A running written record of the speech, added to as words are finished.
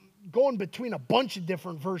going between a bunch of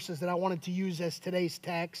different verses that I wanted to use as today's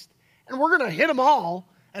text. And we're going to hit them all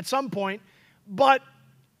at some point. But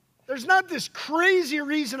there's not this crazy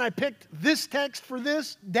reason I picked this text for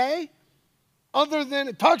this day, other than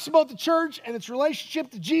it talks about the church and its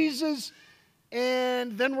relationship to Jesus.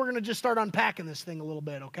 And then we're going to just start unpacking this thing a little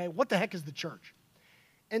bit, okay? What the heck is the church?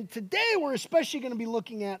 And today we're especially going to be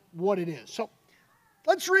looking at what it is. So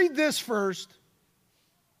let's read this first.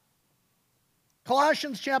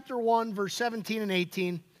 Colossians chapter 1, verse 17 and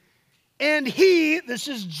 18. And he, this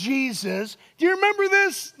is Jesus. Do you remember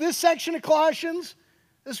this section of Colossians?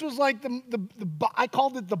 This was like I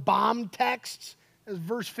called it the bomb texts. It was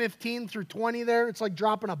verse 15 through 20 there. It's like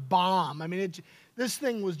dropping a bomb. I mean, this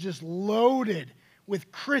thing was just loaded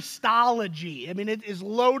with Christology. I mean, it is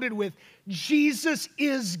loaded with Jesus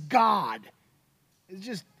is God.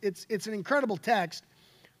 It's an incredible text.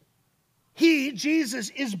 He, Jesus,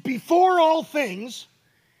 is before all things,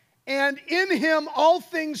 and in him all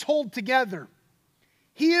things hold together.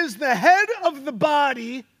 He is the head of the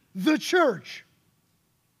body, the church.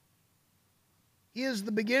 He is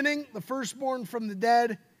the beginning, the firstborn from the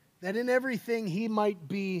dead, that in everything he might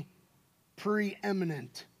be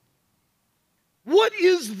preeminent. What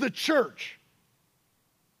is the church?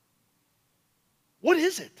 What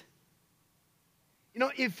is it? You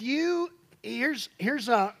know, here's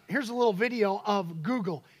a little video of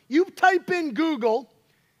Google. You type in Google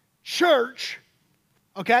church,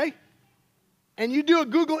 okay? And you do a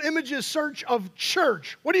Google Images search of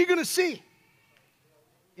church. What are you going to see?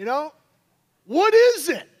 You know? What is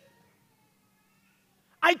it?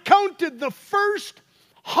 I counted the first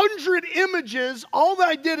 100 images. All that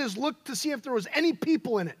I did is look to see if there was any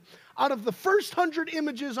people in it. Out of the first 100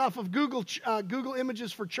 images off of Google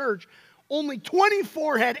Images for church, only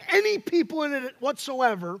 24 had any people in it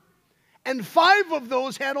whatsoever, and 5 of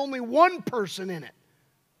those had only one person in it.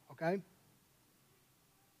 Okay?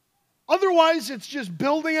 Otherwise, it's just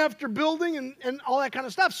building after building and all that kind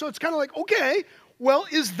of stuff. So it's kind of like, okay, well,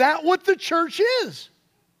 is that what the church is?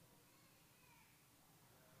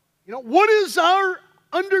 You know, what is our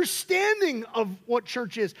understanding of what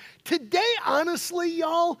church is? Today, honestly,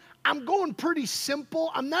 y'all, I'm going pretty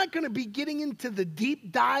simple. I'm not going to be getting into the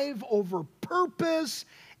deep dive over purpose,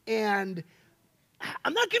 and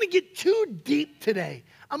I'm not going to get too deep today.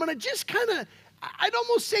 I'm going to just kind of, I'd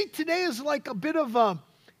almost say today is like a bit of a,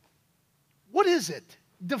 what is it?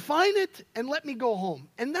 Define it and let me go home.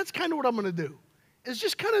 And that's kind of what I'm going to do, is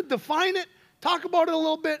just kind of define it, talk about it a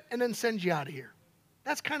little bit, and then send you out of here.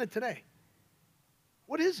 That's kind of today.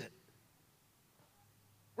 What is it?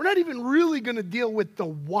 We're not even really going to deal with the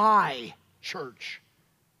why church,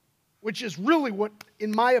 which is really what,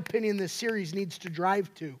 in my opinion, this series needs to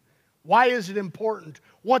drive to. Why is it important?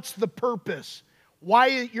 What's the purpose?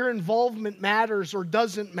 Why your involvement matters or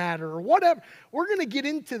doesn't matter or whatever. We're going to get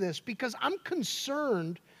into this because I'm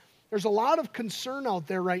concerned. There's a lot of concern out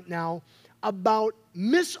there right now about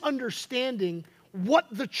misunderstanding what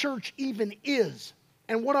the church even is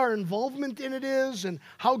and what our involvement in it is and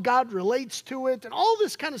how God relates to it and all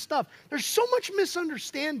this kind of stuff. There's so much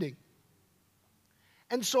misunderstanding.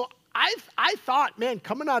 And so I thought, man,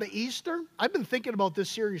 coming out of Easter, I've been thinking about this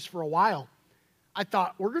series for a while. I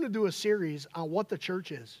thought, we're going to do a series on what the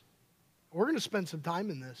church is. We're going to spend some time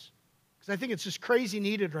in this because I think it's just crazy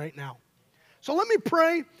needed right now. So let me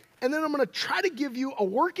pray, and then I'm going to try to give you a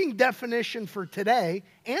working definition for today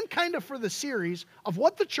and kind of for the series of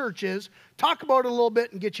what the church is, talk about it a little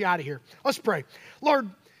bit, and get you out of here. Let's pray. Lord,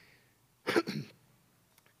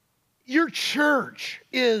 your church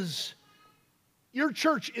is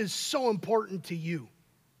so important to you.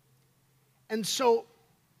 And so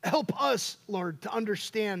help us, Lord, to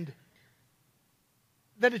understand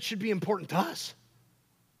that it should be important to us.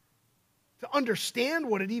 To understand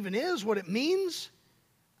what it even is, what it means.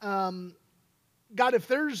 God, if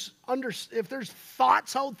there's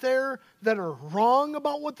thoughts out there that are wrong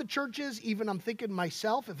about what the church is, even I'm thinking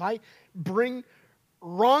myself, if I bring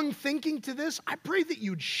wrong thinking to this, I pray that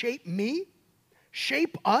you'd shape me,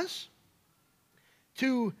 shape us,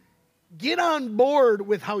 to get on board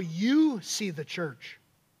with how you see the church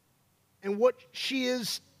and what she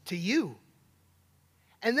is to you.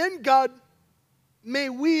 And then, God, may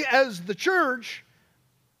we as the church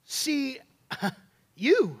see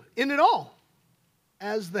you in it all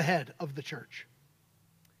as the head of the church.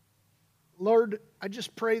 Lord, I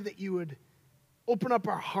just pray that you would open up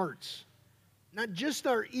our hearts, not just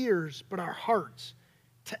our ears, but our hearts,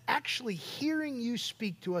 to actually hearing you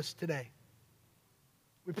speak to us today.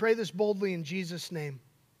 We pray this boldly in Jesus' name.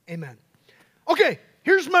 Amen. Okay,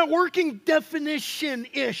 here's my working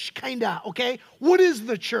definition-ish, kinda, okay? What is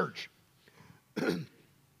the church?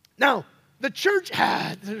 Now, the church,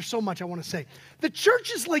 there's so much I want to say. The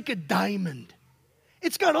church is like a diamond.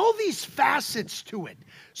 It's got all these facets to it.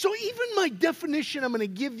 So even my definition I'm going to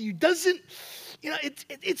give you doesn't,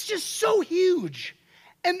 it's just so huge.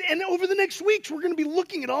 And over the next weeks, we're going to be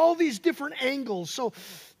looking at all these different angles. So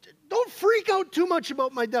don't freak out too much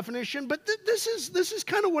about my definition, but this is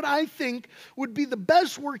kind of what I think would be the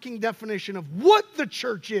best working definition of what the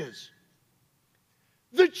church is.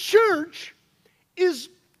 The church is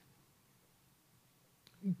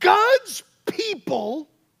God's people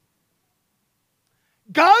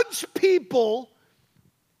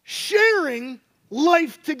sharing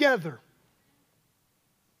life together.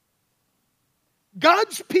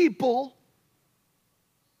 God's people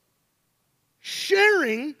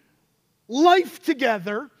sharing life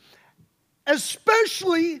together,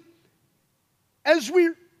 especially as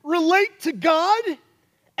we relate to God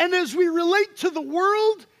and as we relate to the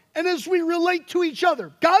world and as we relate to each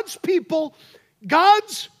other. God's people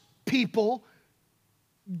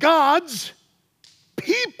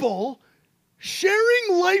sharing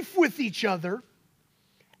life with each other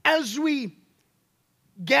as we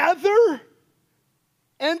gather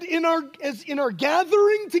and in our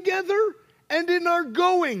gathering together and in our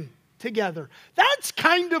going together. That's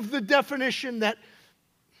kind of the definition that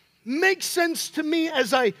makes sense to me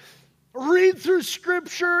as I read through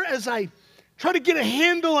Scripture, as I try to get a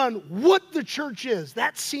handle on what the church is.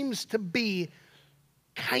 That seems to be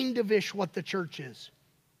kind of-ish what the church is.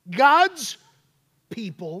 God's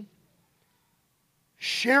people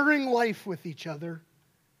sharing life with each other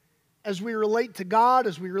as we relate to God,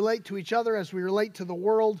 as we relate to each other, as we relate to the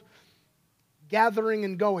world, gathering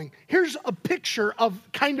and going. Here's a picture of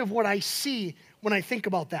kind of what I see when I think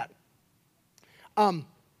about that. Go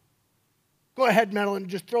ahead, Madeline,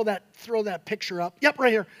 just throw that picture up. Yep,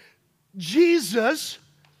 right here. Jesus,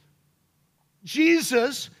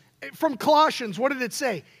 from Colossians, what did it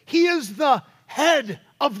say? He is the head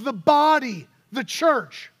of the body, the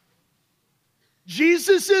church.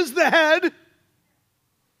 Jesus is the head.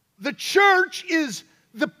 The church is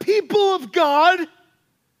the people of God,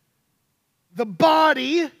 the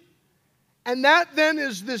body, and that then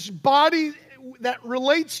is this body that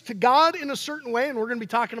relates to God in a certain way, and we're going to be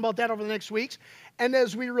talking about that over the next weeks. And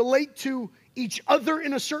as we relate to each other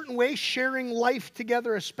in a certain way, sharing life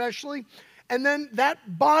together especially, and then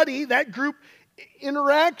that body, that group,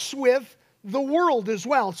 interacts with the world as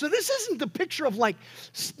well. So this isn't the picture of like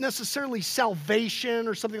necessarily salvation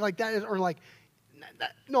or something like that, or like,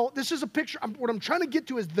 no, this is a picture. What I'm trying to get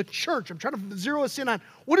to is the church. I'm trying to zero us in on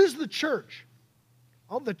what is the church?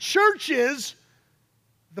 Well, the church is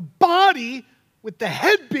the body with the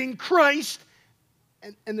head being Christ,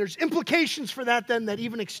 and there's implications for that then that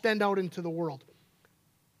even extend out into the world.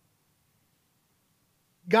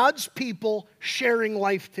 God's people sharing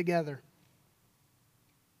life together.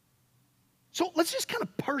 So let's just kind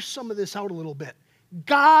of parse some of this out a little bit.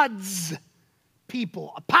 God's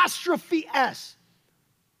people, apostrophe S.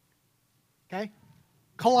 Okay?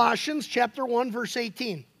 Colossians chapter 1, verse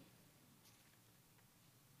 18.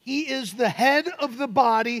 He is the head of the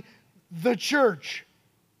body, the church.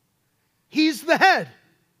 He's the head.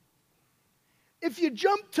 If you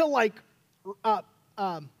jump to like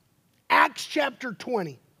Acts chapter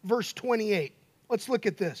 20, verse 28. Let's look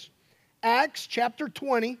at this. Acts chapter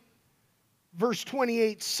 20, verse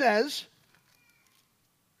 28 says,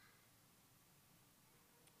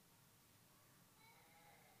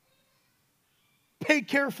 "Pay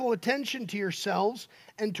careful attention to yourselves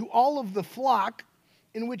and to all of the flock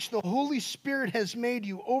in which the Holy Spirit has made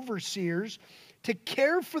you overseers, to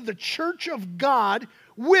care for the church of God,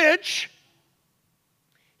 which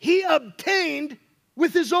he obtained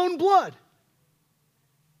with his own blood."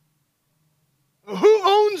 Who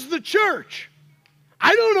owns the church?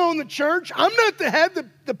 I don't own the church. I'm not the head.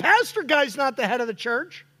 The pastor guy's not the head of the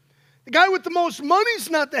church. The guy with the most money's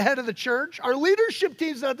not the head of the church. Our leadership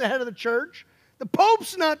team's not the head of the church. The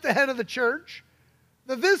Pope's not the head of the church.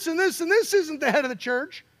 The this and this and this isn't the head of the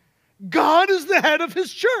church. God is the head of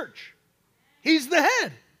his church. He's the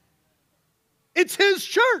head. It's his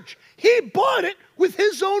church. He bought it with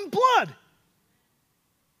his own blood.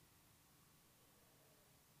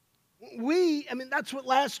 That's what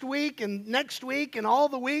last week and next week and all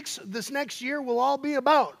the weeks this next year will all be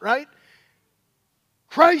about, right?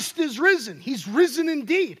 Christ is risen. He's risen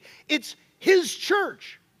indeed. It's his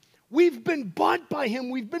church. We've been bought by him.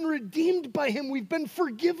 We've been redeemed by him. We've been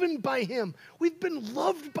forgiven by him. We've been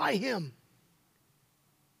loved by him.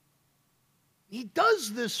 He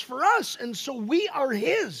does this for us, and so we are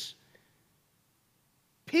his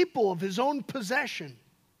people of his own possession.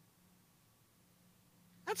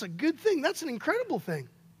 That's a good thing. That's an incredible thing.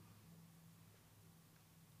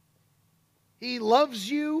 He loves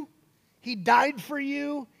you. He died for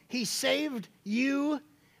you. He saved you.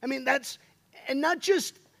 I mean, that's, and not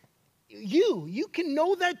just you. You can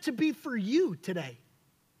know that to be for you today.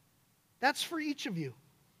 That's for each of you.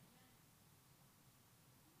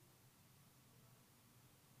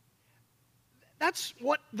 That's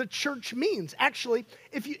what the church means. Actually,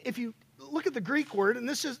 if you look at the Greek word, and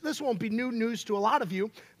this won't be new news to a lot of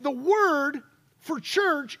you, the word for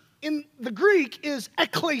church in the Greek is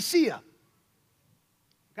ekklesia.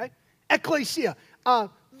 Okay? Ekklesia.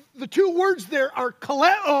 The two words there are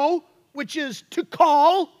kaleo, which is to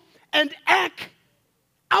call, and ek,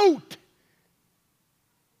 out.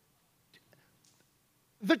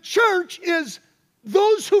 The church is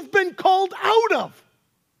those who've been called out of.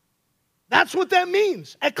 That's what that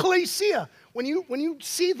means, ekklesia. When you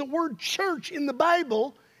see the word church in the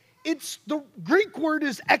Bible, it's the Greek word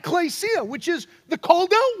is ekklesia, which is the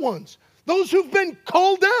called out ones. Those who've been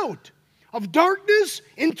called out of darkness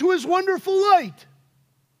into his wonderful light.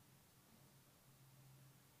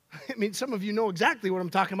 I mean, some of you know exactly what I'm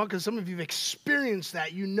talking about because some of you have experienced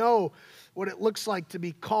that. You know what it looks like to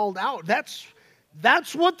be called out.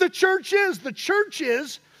 That's what the church is. The church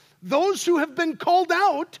is those who have been called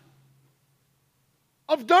out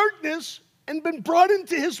of darkness and been brought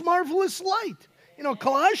into his marvelous light. You know,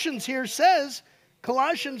 Colossians here says,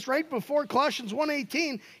 Colossians right before Colossians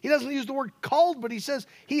 1:18, he doesn't use the word called, but he says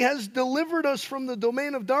he has delivered us from the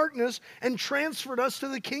domain of darkness and transferred us to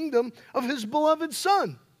the kingdom of his beloved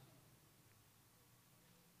Son.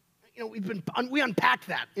 You know, we unpacked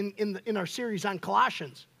that in our series on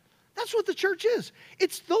Colossians. That's what the church is.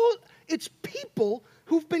 It's people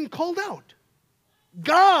who've been called out.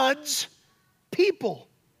 God's people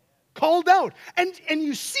called out. And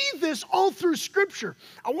you see this all through Scripture.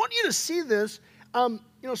 I want you to see this. You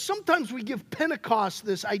know, sometimes we give Pentecost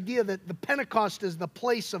this idea that the Pentecost is the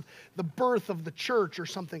place of the birth of the church or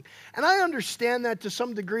something. And I understand that to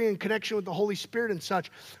some degree in connection with the Holy Spirit and such.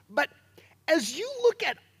 But as you look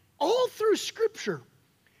at all through Scripture,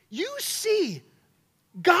 you see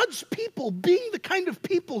God's people being the kind of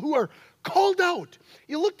people who are called out.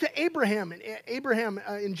 You look to Abraham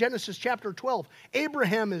in Genesis chapter 12.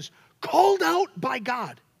 Abraham is called out by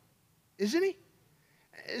God, isn't he?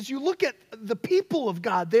 As you look at the people of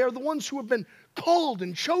God, they are the ones who have been called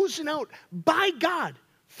and chosen out by God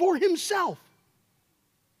for himself.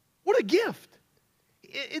 What a gift.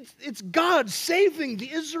 It's God saving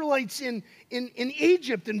the Israelites in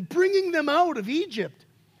Egypt and bringing them out of Egypt,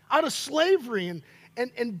 out of slavery,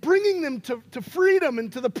 and bringing them to freedom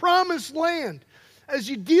and to the promised land. As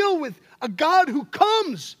you deal with a God who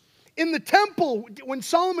comes in the temple, when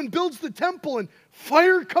Solomon builds the temple and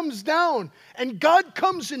fire comes down and God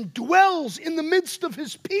comes and dwells in the midst of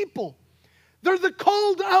his people. They're the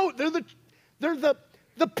called out. They're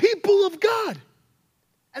the people of God.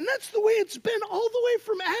 And that's the way it's been all the way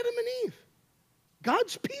from Adam and Eve.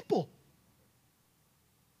 God's people.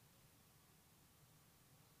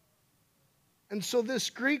 And so this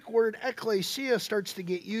Greek word ekklesia starts to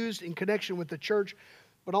get used in connection with the church,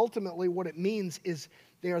 but ultimately what it means is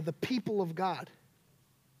they are the people of God.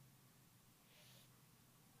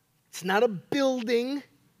 It's not a building.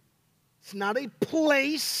 It's not a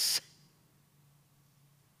place.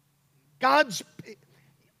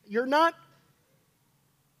 You're not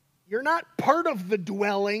part of the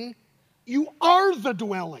dwelling. You are the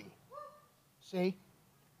dwelling. See?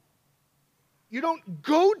 You don't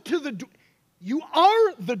go to the you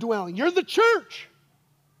are the dwelling. You're the church.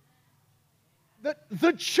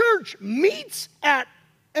 The church meets at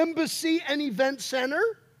Embassy and Event Center.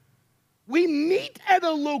 We meet at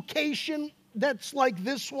a location that's like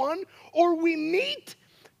this one, or we meet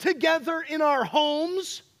together in our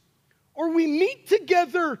homes, or we meet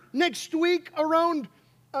together next week around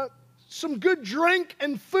some good drink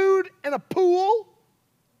and food and a pool.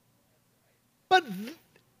 But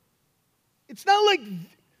it's not like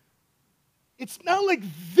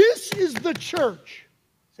this is the church.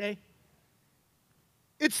 See?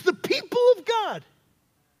 It's the people of God.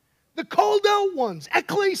 The called out ones,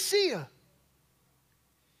 ekklesia.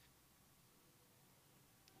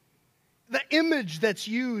 The image that's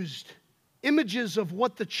used, images of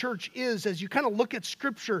what the church is, as you kind of look at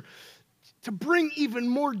Scripture, to bring even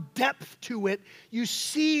more depth to it, you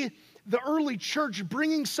see the early church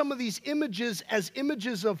bringing some of these images as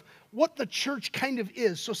images of what the church kind of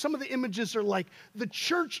is. So some of the images are like, the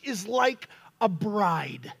church is like a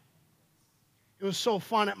bride. It was so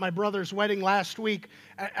fun at my brother's wedding last week.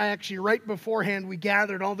 I actually, right beforehand, we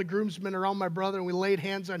gathered all the groomsmen around my brother, and we laid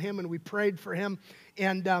hands on him, and we prayed for him.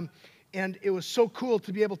 And And it was so cool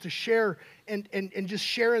to be able to share and just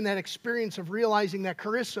share in that experience of realizing that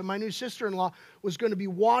Carissa, my new sister-in-law, was going to be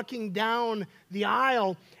walking down the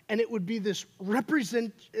aisle, and it would be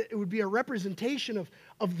a representation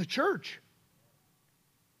of the church.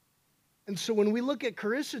 And so when we look at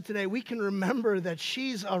Carissa today, we can remember that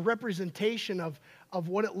she's a representation of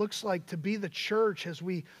what it looks like to be the church as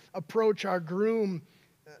we approach our groom,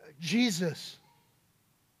 Jesus.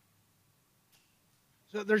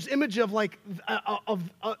 So there's image of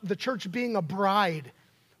the church being a bride.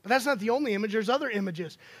 But that's not the only image. There's other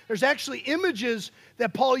images. There's actually images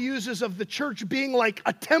that Paul uses of the church being like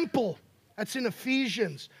a temple. That's in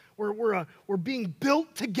Ephesians, where we're being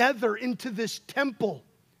built together into this temple.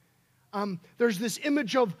 There's this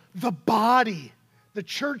image of the body. The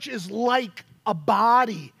church is like a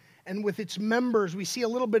body. And with its members, we see a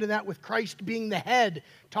little bit of that with Christ being the head,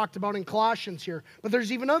 talked about in Colossians here. But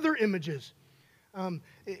there's even other images.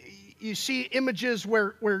 You see images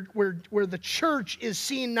where the church is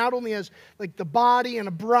seen not only as like the body and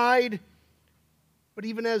a bride, but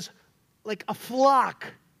even as like a flock,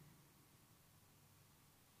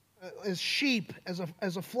 as sheep, as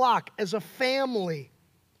a flock, as a family,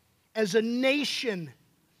 as a nation,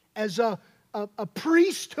 as a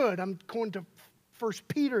priesthood. I'm going to 1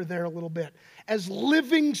 Peter there a little bit. As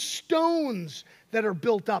living stones that are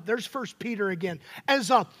built up. There's 1 Peter again.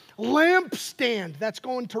 As a lampstand, that's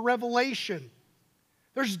going to Revelation.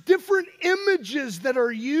 There's different images that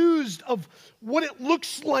are used of what it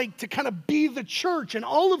looks like to kind of be the church. And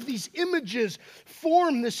all of these images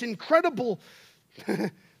form this incredible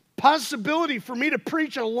possibility for me to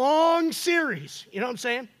preach a long series. You know what I'm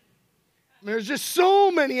saying? There's just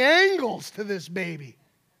so many angles to this baby.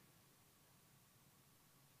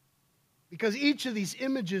 Because each of these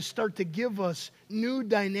images start to give us new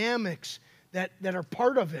dynamics that are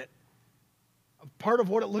part of it, part of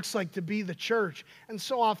what it looks like to be the church. And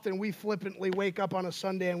so often we flippantly wake up on a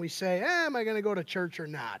Sunday and we say, am I going to go to church or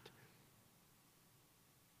not?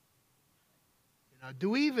 You know, do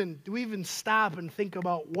we even stop and think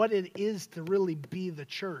about what it is to really be the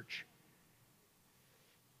church?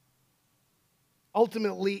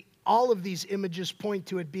 Ultimately, all of these images point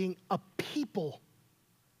to it being a people.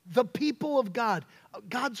 The people of God,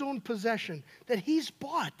 God's own possession that He's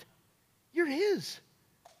bought. You're His.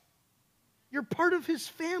 You're part of His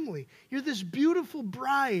family. You're this beautiful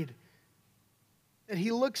bride that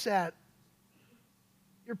He looks at.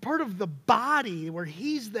 You're part of the body where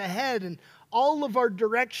He's the head, and all of our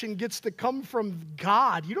direction gets to come from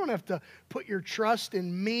God. You don't have to put your trust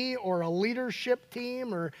in me or a leadership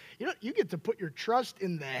team, or you get to put your trust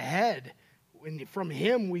in the head. And from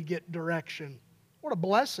Him we get direction. What a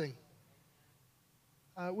blessing.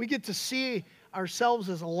 We get to see ourselves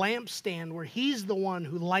as a lampstand where He's the one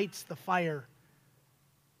who lights the fire.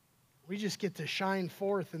 We just get to shine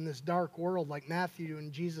forth in this dark world like Matthew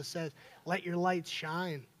and Jesus says, let your lights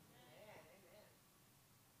shine.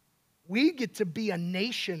 We get to be a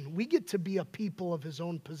nation. We get to be a people of His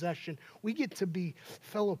own possession. We get to be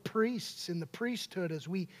fellow priests in the priesthood as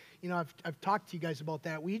we, I've talked to you guys about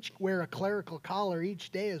that. We each wear a clerical collar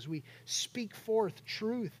each day as we speak forth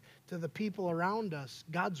truth to the people around us,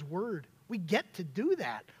 God's word. We get to do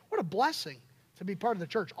that. What a blessing to be part of the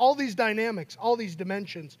church. All these dynamics, all these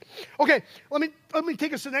dimensions. Okay, let me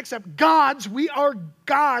take us to the next step. We are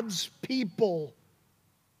God's people.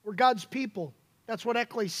 We're God's people. That's what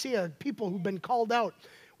ecclesia, people who've been called out.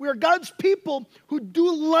 We are God's people who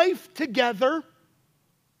do life together,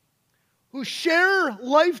 who share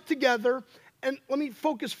life together. And let me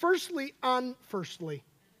focus firstly. Yeah,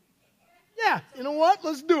 you know what?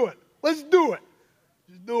 Let's do it. Let's do it.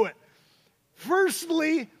 Just do it.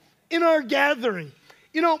 Firstly, in our gathering.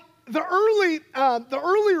 The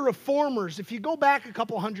early reformers, if you go back a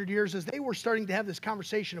couple hundred years, as they were starting to have this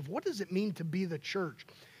conversation of what does it mean to be the church?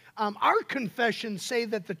 Our confessions say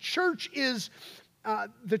that the church is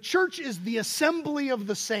the assembly of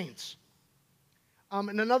the saints.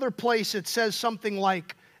 In another place, it says something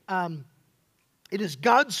like, it is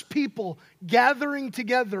God's people gathering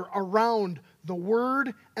together around the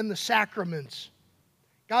word and the sacraments.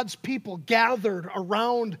 God's people gathered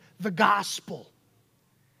around the gospel.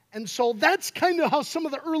 And so that's kind of how some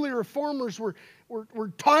of the early reformers were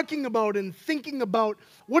talking about and thinking about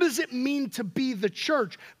what does it mean to be the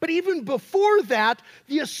church. But even before that,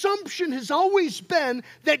 the assumption has always been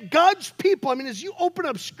that God's people, as you open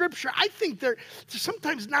up Scripture, I think they're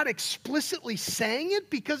sometimes not explicitly saying it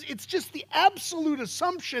because it's just the absolute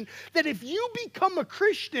assumption that if you become a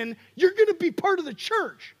Christian, you're going to be part of the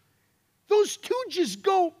church. Those two just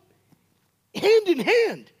go hand in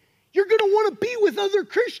hand. You're going to want to be with other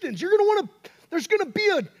Christians. There's going to be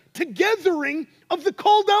a togethering of the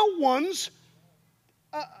called out ones.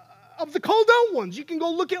 You can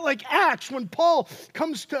go look at like Acts when Paul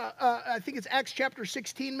comes to, I think it's Acts chapter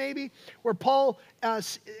 16 maybe, where Paul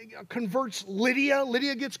converts Lydia.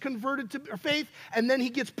 Lydia gets converted to faith, and then he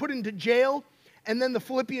gets put into jail, and then the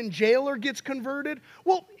Philippian jailer gets converted.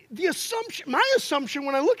 Well, my assumption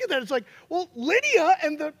when I look at that is like, well, Lydia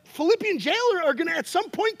and the Philippian jailer are going to at some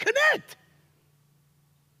point connect.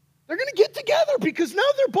 They're going to get together because now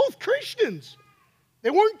they're both Christians. They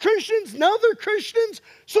weren't Christians, now they're Christians.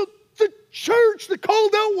 So the church, the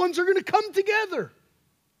called out ones, are going to come together.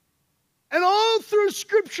 And all through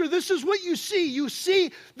Scripture, this is what you see. You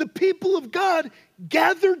see the people of God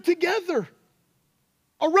gathered together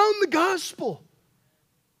around the gospel,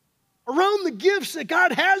 around the gifts that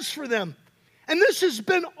God has for them. And this has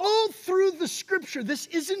been all through the Scripture. This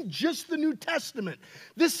isn't just the New Testament.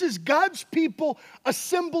 This is God's people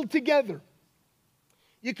assembled together.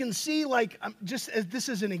 You can see, like, just as this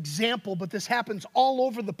is an example, but this happens all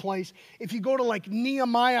over the place. If you go to, like,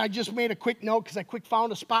 Nehemiah, I just made a quick note because I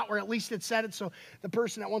found a spot where at least it said it, so the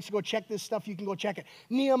person that wants to go check this stuff, you can go check it.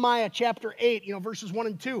 Nehemiah chapter 8, verses 1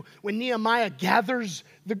 and 2, when Nehemiah gathers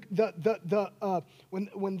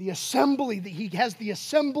when the assembly, he has the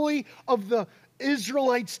assembly of the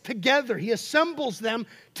Israelites together. He assembles them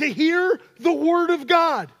to hear the word of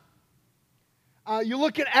God. You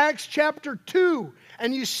look at Acts chapter 2,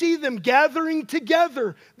 and you see them gathering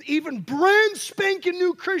together, even brand spanking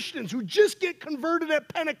new Christians who just get converted at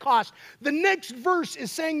Pentecost. The next verse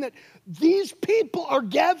is saying that these people are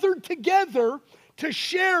gathered together to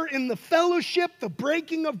share in the fellowship, the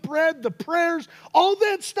breaking of bread, the prayers, all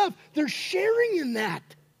that stuff. They're sharing in that.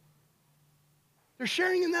 They're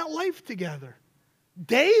sharing in that life together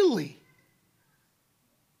daily.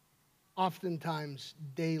 Oftentimes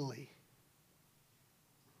daily.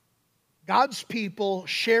 God's people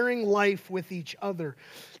sharing life with each other.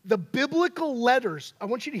 The biblical letters, I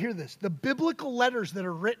want you to hear this. The biblical letters that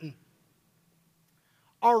are written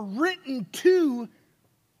to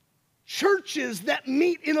churches that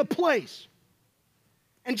meet in a place.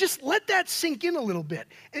 And just let that sink in a little bit.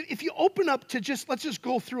 If you open up to let's just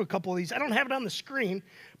go through a couple of these. I don't have it on the screen,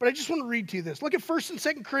 but I just want to read to you this. Look at 1 and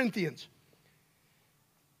 2 Corinthians.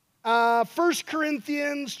 1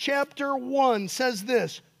 Corinthians chapter 1 says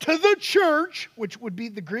this, to the church, which would be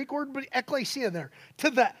the Greek word, but ecclesia there, to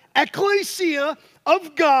the ecclesia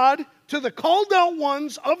of God, to the called out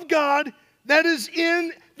ones of God that is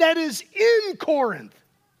in Corinth.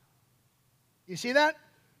 You see that?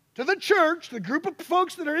 To the church, the group of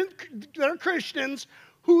folks that are Christians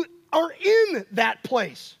who are in that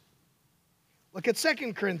place. Look at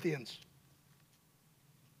 2 Corinthians.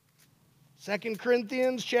 2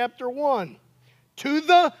 Corinthians chapter 1. To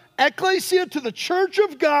the ecclesia, to the church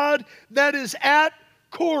of God that is at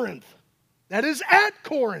Corinth. That is at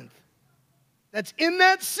Corinth. That's in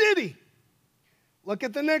that city. Look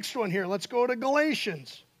at the next one here. Let's go to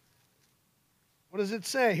Galatians. What does it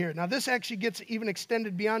say here? Now, this actually gets even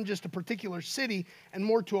extended beyond just a particular city and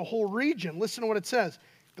more to a whole region. Listen to what it says.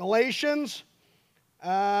 Galatians,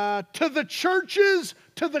 to the churches,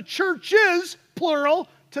 plural,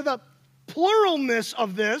 to the pluralness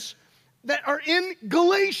of this, that are in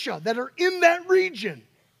Galatia, that are in that region.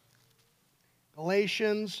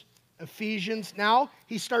 Galatians, Ephesians. Now,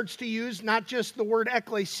 he starts to use not just the word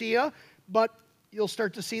ecclesia, but you'll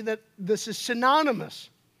start to see that this is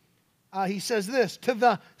synonymous. He says this, to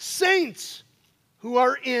the saints who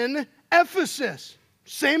are in Ephesus.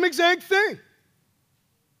 Same exact thing.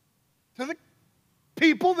 To the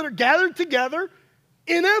people that are gathered together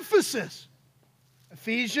in Ephesus.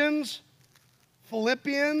 Ephesians,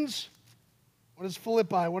 Philippians. What is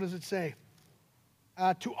Philippi? What does it say?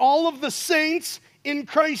 To all of the saints in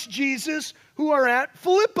Christ Jesus who are at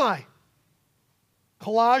Philippi.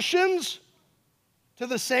 Colossians, to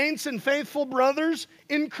the saints and faithful brothers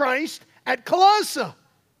in Christ at Colossae.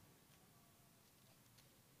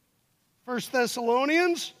 1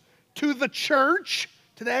 Thessalonians, to the church,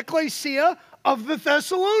 to the ecclesia of the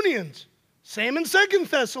Thessalonians. Same in 2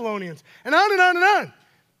 Thessalonians. And on and on and on.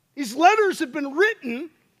 These letters have been written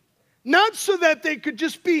not so that they could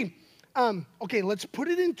just be, okay, let's put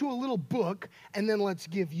it into a little book, and then let's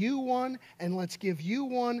give you one, and let's give you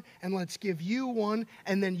one, and let's give you one,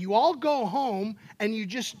 and then you all go home, and you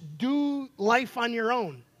just do life on your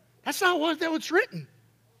own. That's not what's written.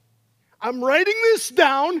 I'm writing this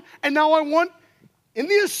down, and now I want, in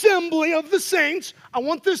the assembly of the saints, I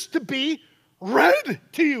want this to be read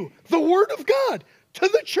to you. The Word of God to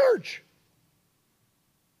the church.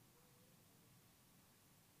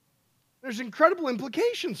 There's incredible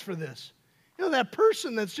implications for this. You know, that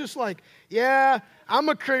person that's just like, yeah, I'm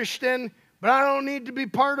a Christian, but I don't need to be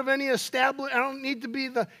part of any I don't need to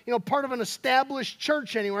be part of an established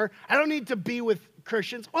church anywhere. I don't need to be with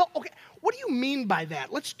Christians. Well, okay, what do you mean by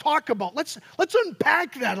that? Let's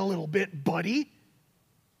unpack that a little bit, buddy.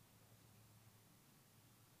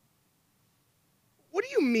 What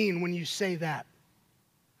do you mean when you say that?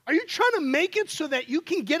 Are you trying to make it so that you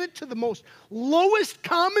can get it to the most lowest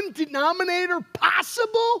common denominator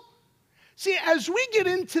possible? See, as we get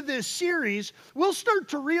into this series, we'll start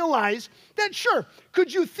to realize that, sure,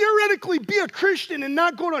 could you theoretically be a Christian and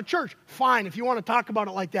not go to church? Fine, if you want to talk about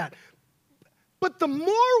it like that. But the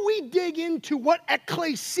more we dig into what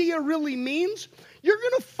ecclesia really means, you're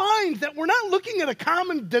going to find that we're not looking at a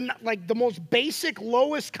the most basic,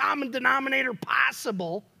 lowest common denominator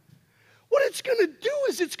possible. What it's going to do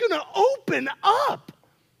is it's going to open up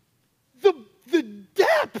the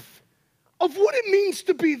depth of what it means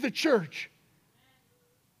to be the church.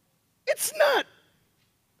 It's not,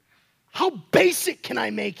 how basic can I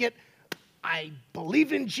make it? I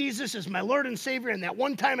believe in Jesus as my Lord and Savior, and that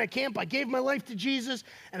one time at camp, I gave my life to Jesus,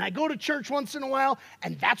 and I go to church once in a while,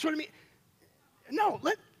 and that's what I mean. No,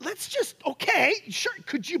 let's just, okay, sure,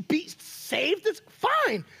 could you be saved? It's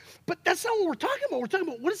fine, but that's not what we're talking about. We're talking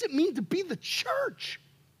about, what does it mean to be the church?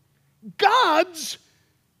 God's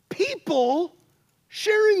people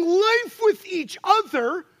sharing life with each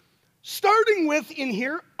other, starting with, in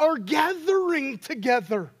here, our gathering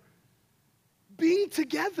together, being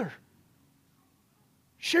together,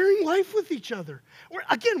 sharing life with each other.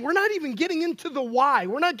 We're not even getting into the why.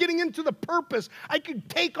 We're not getting into the purpose. I could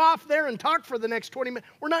take off there and talk for the next 20 minutes.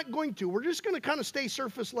 We're not going to. We're just going to kind of stay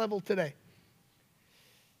surface level today.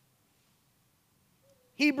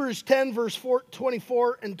 Hebrews 10, verse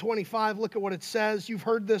 24 and 25, look at what it says. You've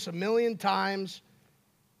heard this a million times.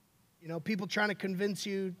 You know, people trying to convince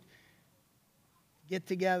you, get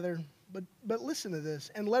together. But listen to this.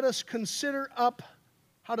 And let us consider up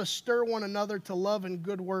how to stir one another to love and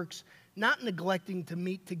good works, not neglecting to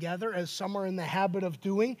meet together as some are in the habit of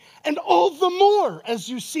doing, and all the more as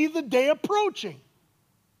you see the day approaching.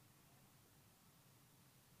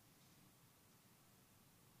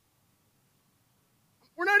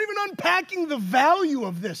 We're not even unpacking the value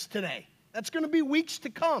of this today. That's going to be weeks to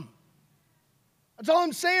come. That's all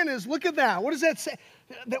I'm saying is, look at that. What does that say?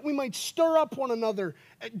 That we might stir up one another.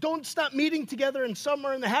 Don't stop meeting together, and some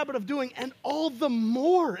are in the habit of doing, and all the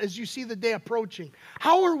more as you see the day approaching.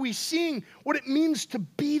 How are we seeing what it means to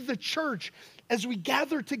be the church as we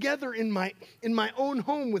gather together in my own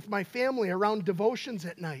home with my family around devotions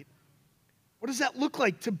at night? What does that look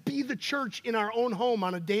like to be the church in our own home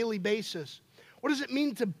on a daily basis? What does it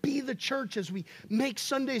mean to be the church as we make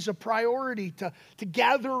Sundays a priority, to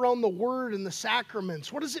gather around the Word and the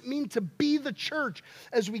sacraments? What does it mean to be the church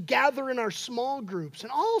as we gather in our small groups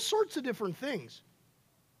and all sorts of different things?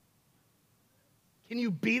 Can you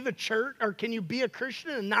be the church, or can you be a Christian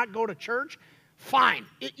and not go to church? Fine.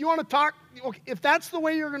 You want to talk? Okay, if that's the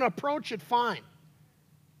way you're going to approach it, fine.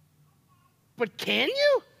 But can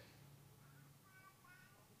you?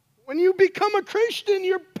 When you become a Christian,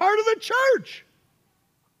 you're part of the church.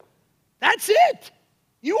 That's it.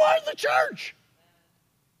 You are the church.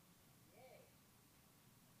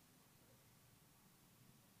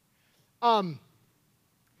 I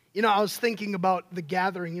was thinking about the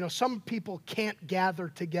gathering. Some people can't gather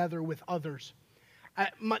together with others.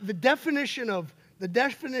 The definition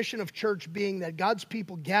of church being that God's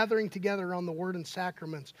people gathering together around the Word and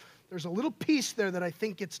sacraments. There's a little piece there that I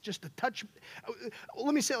think it's just a touch.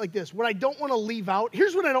 Let me say it like this. What I don't want to leave out,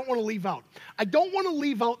 here's what I don't want to leave out. I don't want to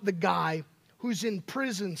leave out the guy who's in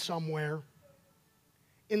prison somewhere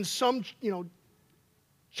in some,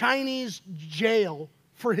 Chinese jail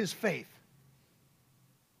for his faith.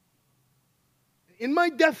 In my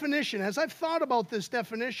definition, as I've thought about this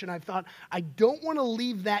definition, I've thought, I don't want to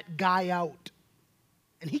leave that guy out.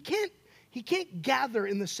 And he can't gather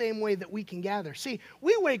in the same way that we can gather. See,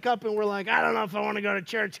 we wake up and we're like, I don't know if I want to go to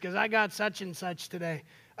church because I got such and such today.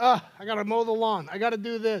 I got to mow the lawn. I got to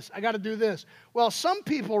do this. I got to do this. Well, some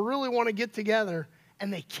people really want to get together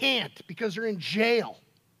and they can't because they're in jail.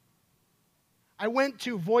 I went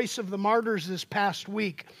to Voice of the Martyrs this past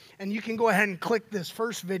week, and you can go ahead and click this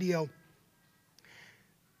first video.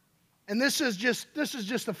 And this is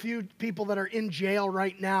just a few people that are in jail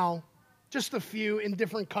right now. Just a few in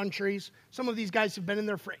different countries. Some of these guys have been in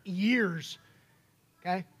there for years.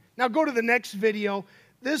 Okay? Now go to the next video.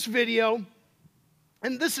 This video,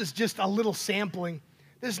 and this is just a little sampling.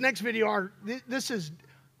 This next video, this is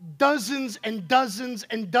dozens and dozens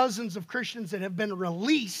and dozens of Christians that have been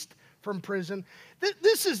released from prison.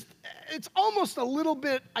 It's almost a little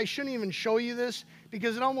bit, I shouldn't even show you this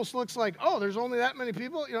because it almost looks like, oh, there's only that many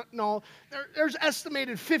people. No, there's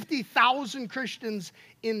estimated 50,000 Christians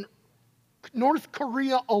in North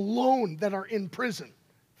Korea alone that are in prison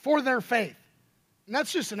for their faith. And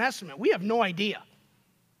that's just an estimate. We have no idea.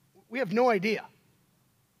 We have no idea.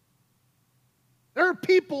 There are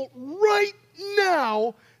people right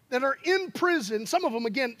now that are in prison. Some of them,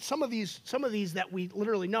 again, some of these that we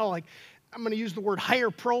literally know, like I'm going to use the word higher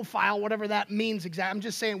profile, whatever that means exactly. I'm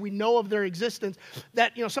just saying we know of their existence.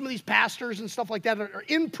 That some of these pastors and stuff like that are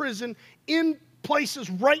in prison, in places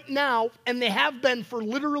right now, and they have been for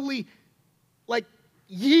literally like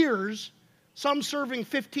years. Some serving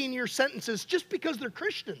 15-year sentences just because they're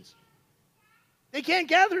Christians. They can't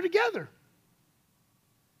gather together.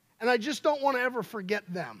 And I just don't want to ever forget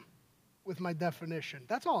them with my definition.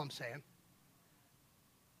 That's all I'm saying.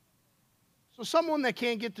 So someone that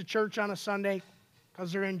can't get to church on a Sunday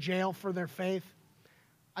because they're in jail for their faith,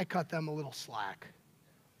 I cut them a little slack.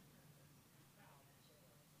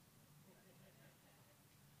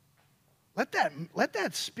 Let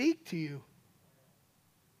that speak to you.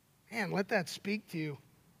 Man, let that speak to you.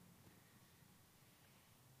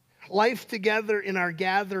 Life together in our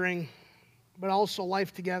gathering, but also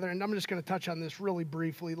life together, and I'm just going to touch on this really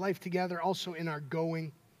briefly, life together also in our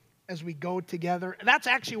going, as we go together. That's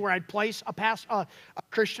actually where I'd place a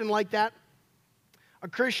Christian like that, a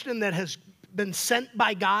Christian that has been sent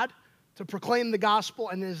by God to proclaim the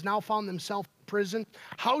gospel and has now found themselves in prison.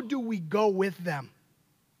 How do we go with them?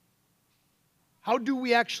 How do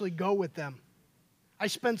we actually go with them? I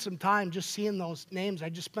spent some time just seeing those names. I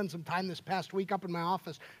just spent some time this past week up in my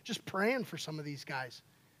office just praying for some of these guys.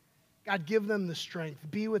 God, give them the strength.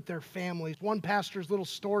 Be with their families. One pastor's little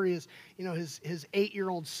story is, his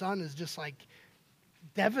 8-year-old son is just like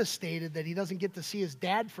devastated that he doesn't get to see his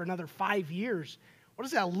dad for another 5 years. What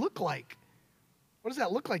does that look like? What does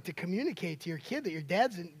that look like to communicate to your kid that your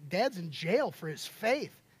dad's in jail for his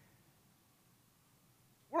faith?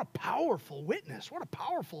 What a powerful witness. What a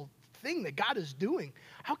powerful thing that God is doing.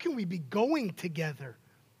 How can we be going together?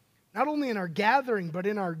 Not only in our gathering, but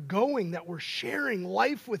in our going, that we're sharing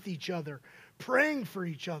life with each other, praying for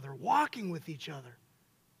each other, walking with each other.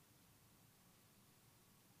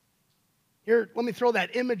 Here, let me throw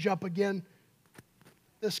that image up again.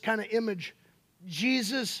 This kind of image.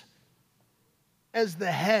 Jesus as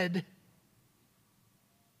the head.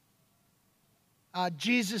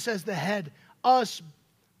 Jesus as the head. Us,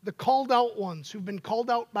 the called out ones who've been called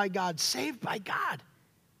out by God, saved by God,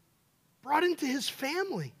 brought into his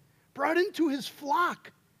family, brought into his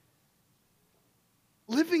flock.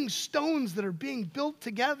 Living stones that are being built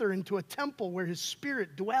together into a temple where his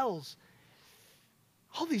spirit dwells.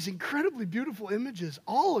 All these incredibly beautiful images,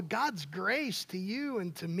 all of God's grace to you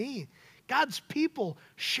and to me. God's people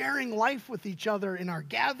sharing life with each other in our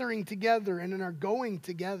gathering together and in our going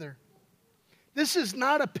together. This is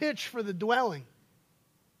not a pitch for the dwelling.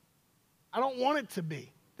 I don't want it to be.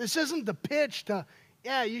 This isn't the pitch to,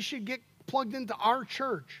 you should get plugged into our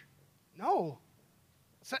church. No.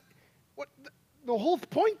 The whole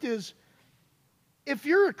point is, if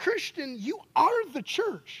you're a Christian, you are the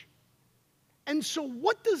church. And so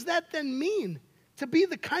what does that then mean to be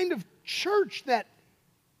the kind of church that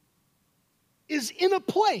is in a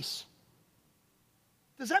place?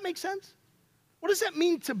 Does that make sense? What does that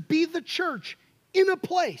mean to be the church in a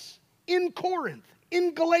place? In Corinth,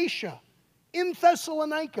 in Galatia, in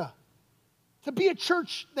Thessalonica. To be a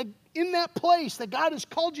church that in that place that God has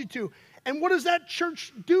called you to. And what does that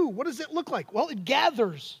church do? What does it look like? Well, it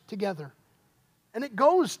gathers together. And it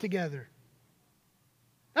goes together.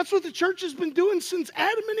 That's what the church has been doing since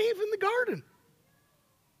Adam and Eve in the garden.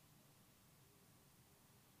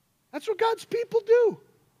 That's what God's people do.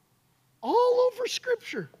 All over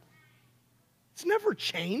Scripture. It's never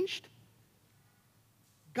changed.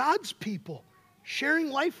 God's people sharing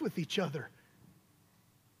life with each other.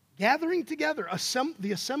 Gathering together,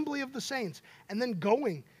 the assembly of the saints, and then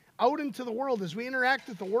going out into the world as we interact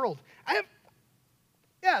with the world.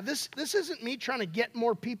 This isn't me trying to get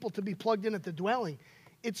more people to be plugged in at the dwelling.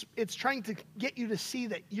 It's trying to get you to see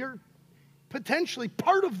that you're potentially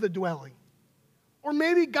part of the dwelling. Or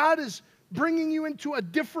maybe God is bringing you into a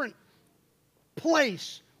different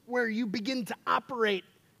place where you begin to operate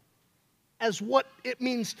as what it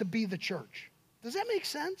means to be the church. Does that make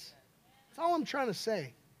sense? That's all I'm trying to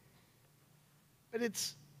say. But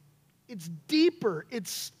it's deeper.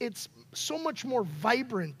 It's so much more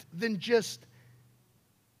vibrant than just,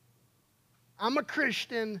 I'm a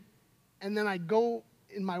Christian and then I go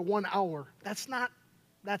in my 1 hour. That's not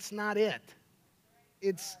it.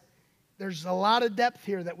 there's a lot of depth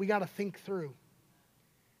here that we got to think through.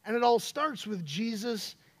 And it all starts with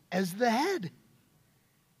Jesus as the head.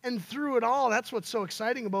 And through it all, that's what's so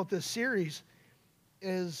exciting about this series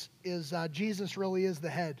is Jesus really is the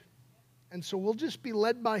head. And so we'll just be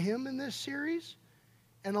led by him in this series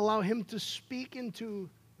and allow him to speak into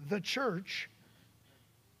the church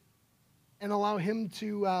and allow him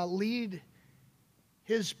to lead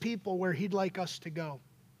his people where he'd like us to go.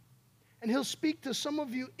 And he'll speak to some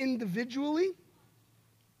of you individually,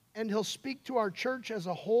 and he'll speak to our church as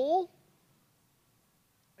a whole,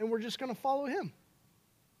 and we're just going to follow him.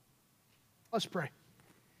 Let's pray.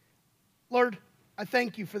 Lord, I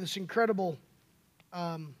thank you for this incredible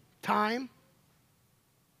time,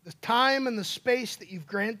 the time and the space that you've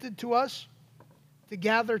granted to us to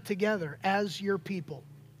gather together as your people,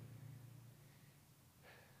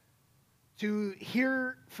 to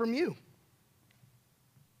hear from you.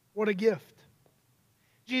 What a gift.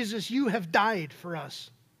 Jesus, you have died for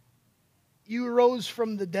us. You rose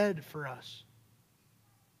from the dead for us.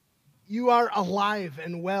 You are alive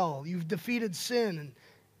and well. You've defeated sin and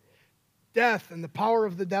death and the power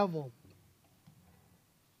of the devil.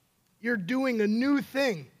 You're doing a new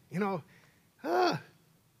thing. We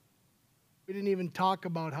didn't even talk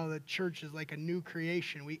about how the church is like a new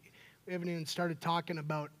creation. We haven't even started talking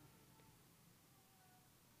about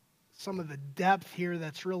some of the depth here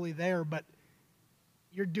that's really there, but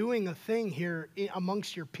you're doing a thing here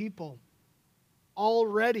amongst your people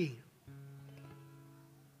already,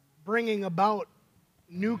 bringing about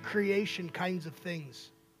new creation kinds of things.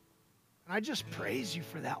 And I just praise you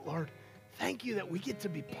for that, Lord. Thank you that we get to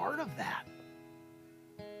be part of that.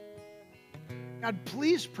 God,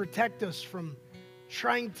 please protect us from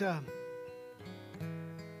trying to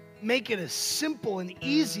make it as simple and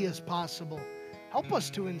easy as possible. Help us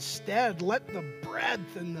to instead let the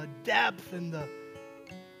breadth and the depth and the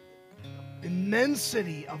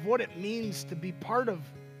immensity of what it means to be part of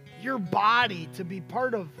your body, to be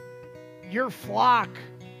part of your flock,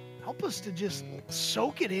 help us to just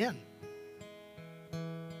soak it in.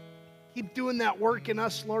 Keep doing that work in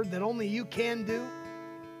us, Lord, that only you can do.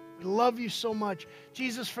 We love you so much.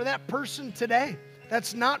 Jesus, for that person today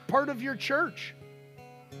that's not part of your church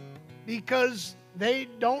because they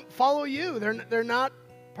don't follow you, they're not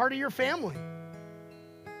part of your family.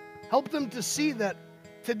 Help them to see that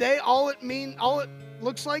today all it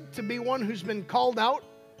looks like to be one who's been called out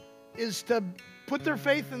is to put their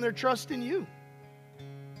faith and their trust in you.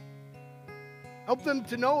 Help them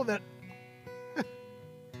to know that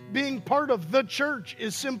being part of the church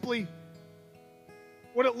is simply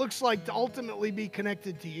what it looks like to ultimately be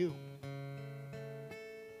connected to you.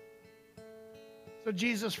 So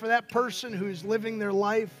Jesus, for that person who's living their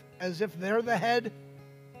life as if they're the head,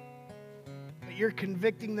 but you're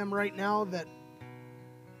convicting them right now that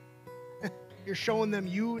you're showing them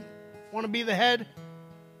you want to be the head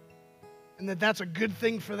and that that's a good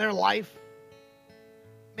thing for their life,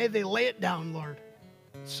 may they lay it down, Lord.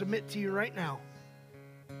 Submit to you right now.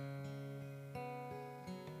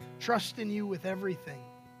 Trust in you with everything.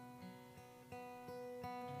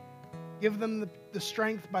 Give them the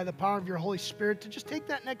strength by the power of your Holy Spirit to just take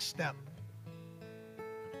that next step.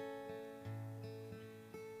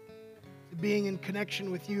 To being in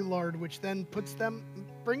connection with you, Lord, which then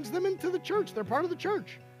brings them into the church. They're part of the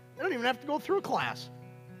church. They don't even have to go through a class.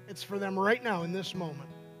 It's for them right now in this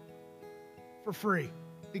moment. For free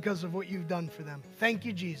because of what you've done for them. Thank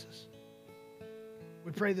you, Jesus.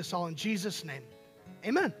 We pray this all in Jesus' name.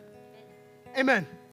 Amen. Amen.